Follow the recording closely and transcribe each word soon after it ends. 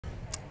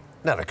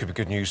Now, that could be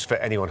good news for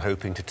anyone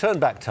hoping to turn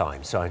back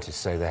time. Scientists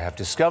say they have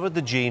discovered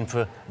the gene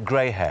for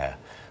grey hair.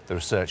 The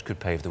research could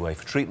pave the way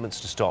for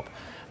treatments to stop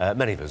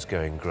many of us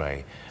going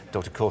grey.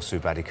 Dr.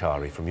 Kaustubh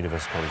Adhikari from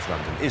University College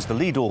London is the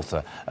lead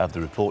author of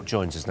the report,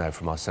 joins us now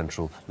from our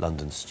central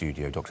London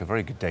studio. Doctor, a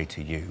very good day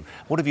to you.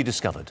 What have you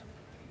discovered?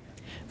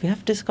 We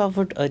have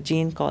discovered a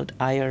gene called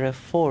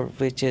IRF4,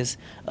 which is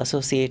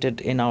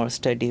associated in our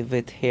study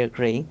with hair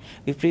graying.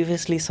 We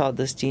previously saw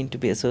this gene to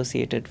be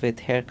associated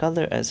with hair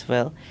color as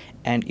well.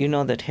 And you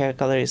know that hair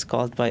color is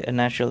caused by a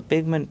natural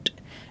pigment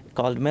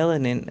called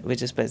melanin,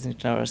 which is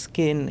present in our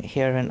skin,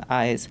 hair, and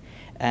eyes.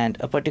 And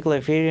a particular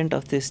variant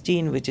of this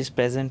gene, which is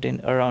present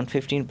in around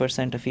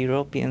 15% of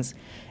Europeans,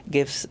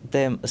 gives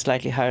them a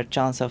slightly higher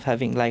chance of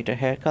having lighter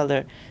hair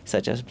color,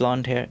 such as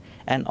blonde hair,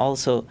 and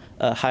also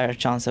a higher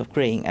chance of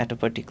graying at a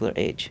particular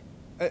age.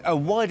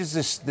 Why does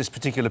this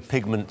particular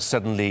pigment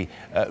suddenly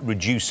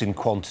reduce in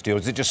quantity, or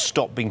does it just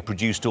stop being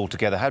produced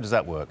altogether? How does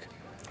that work?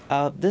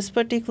 This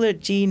particular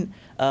gene,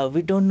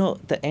 we don't know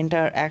the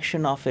entire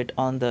action of it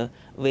on the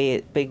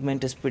way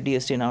pigment is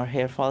produced in our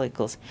hair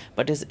follicles,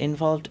 but is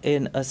involved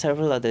in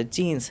several other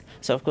genes.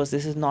 So, of course,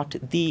 this is not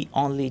the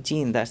only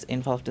gene that's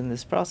involved in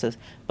this process,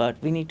 but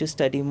we need to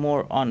study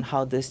more on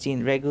how this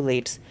gene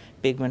regulates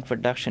pigment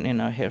production in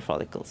our hair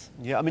follicles.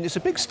 Yeah, I mean, it's a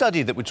big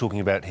study that we're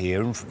talking about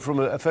here, and from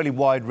a fairly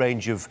wide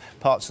range of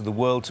parts of the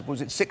world. Was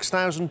it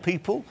 6,000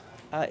 people?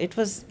 It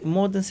was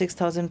more than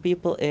 6,000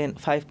 people in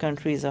 5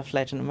 countries of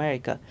Latin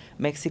America: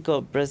 Mexico,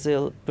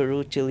 Brazil,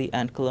 Peru, Chile,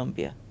 and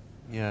Colombia.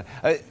 Yeah.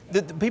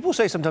 The people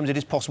say sometimes it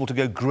is possible to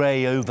go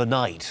grey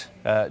overnight,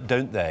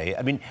 don't they?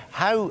 I mean,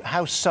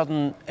 how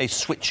sudden a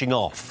switching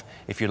off,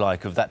 if you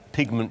like, of that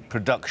pigment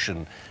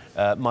production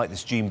might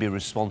this gene be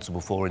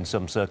responsible for in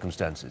some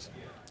circumstances?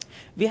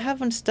 We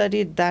haven't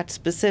studied that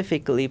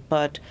specifically,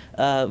 but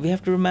we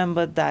have to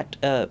remember that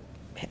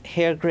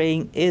hair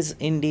graying is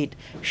indeed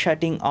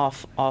shutting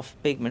off of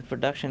pigment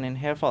production in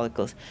hair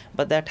follicles,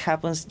 but that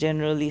happens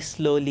generally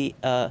slowly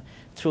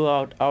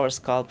throughout our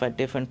scalp at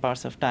different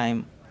parts of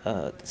time.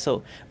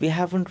 So we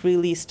haven't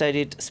really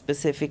studied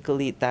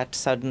specifically that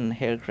sudden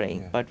hair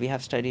graying, but we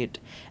have studied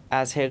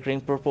as hair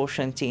graying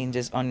proportion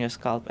changes on your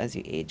scalp as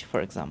you age,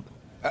 for example.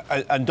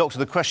 And Doctor,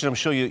 the question I'm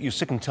sure you're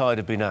sick and tired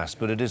of being asked,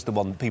 but it is the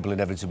one that people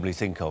inevitably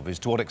think of, is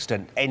to what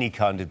extent any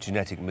kind of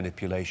genetic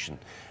manipulation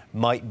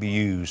might be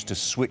used to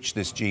switch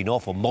this gene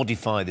off or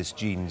modify this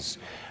gene's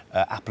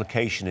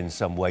application in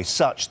some way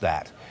such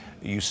that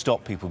you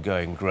stop people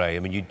going grey. I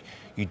mean,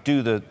 you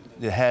do the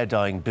hair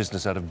dyeing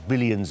business out of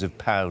billions of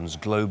pounds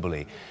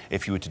globally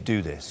if you were to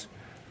do this.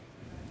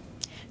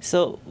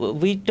 So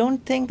we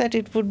don't think that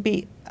it would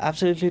be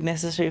absolutely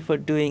necessary for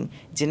doing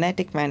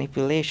genetic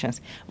manipulations.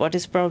 What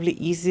is probably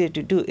easier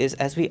to do is,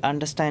 as we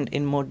understand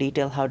in more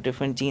detail how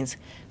different genes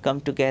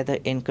come together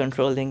in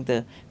controlling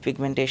the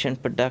pigmentation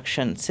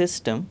production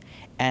system,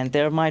 and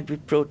there might be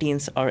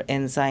proteins or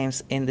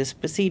enzymes in this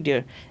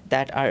procedure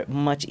that are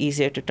much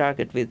easier to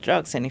target with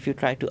drugs. And if you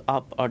try to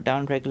up or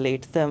down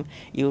regulate them,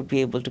 you would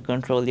be able to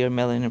control your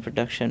melanin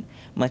production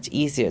much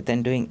easier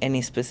than doing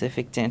any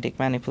specific genetic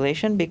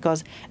manipulation,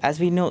 because as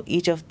we know,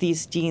 each of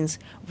these genes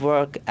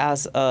work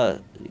as a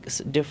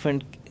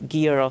different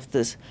gear of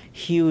this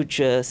huge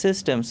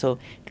system. So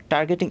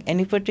targeting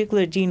any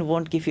particular gene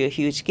won't give you a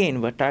huge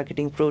gain, but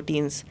targeting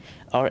proteins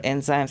or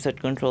enzymes that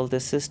control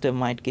this system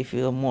might give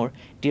you a more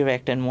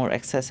direct and more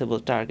accessible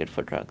target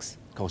for drugs.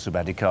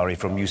 Kaustubh Adhikari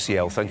from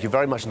UCL, thank you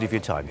very much indeed for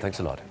your time. Thanks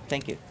a lot.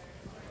 Thank you.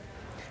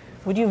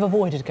 Would you have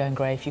avoided going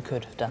grey if you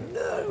could have done?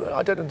 No,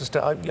 I don't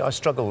understand. I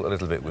struggle a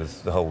little bit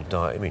with the whole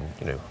diet. I mean,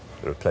 you know,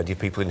 there are plenty of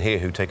people in here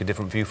who take a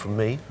different view from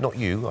me. Not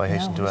you, I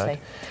hasten to add.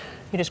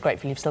 You're just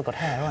grateful you've still got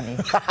hair, aren't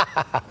you?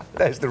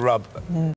 There's the rub.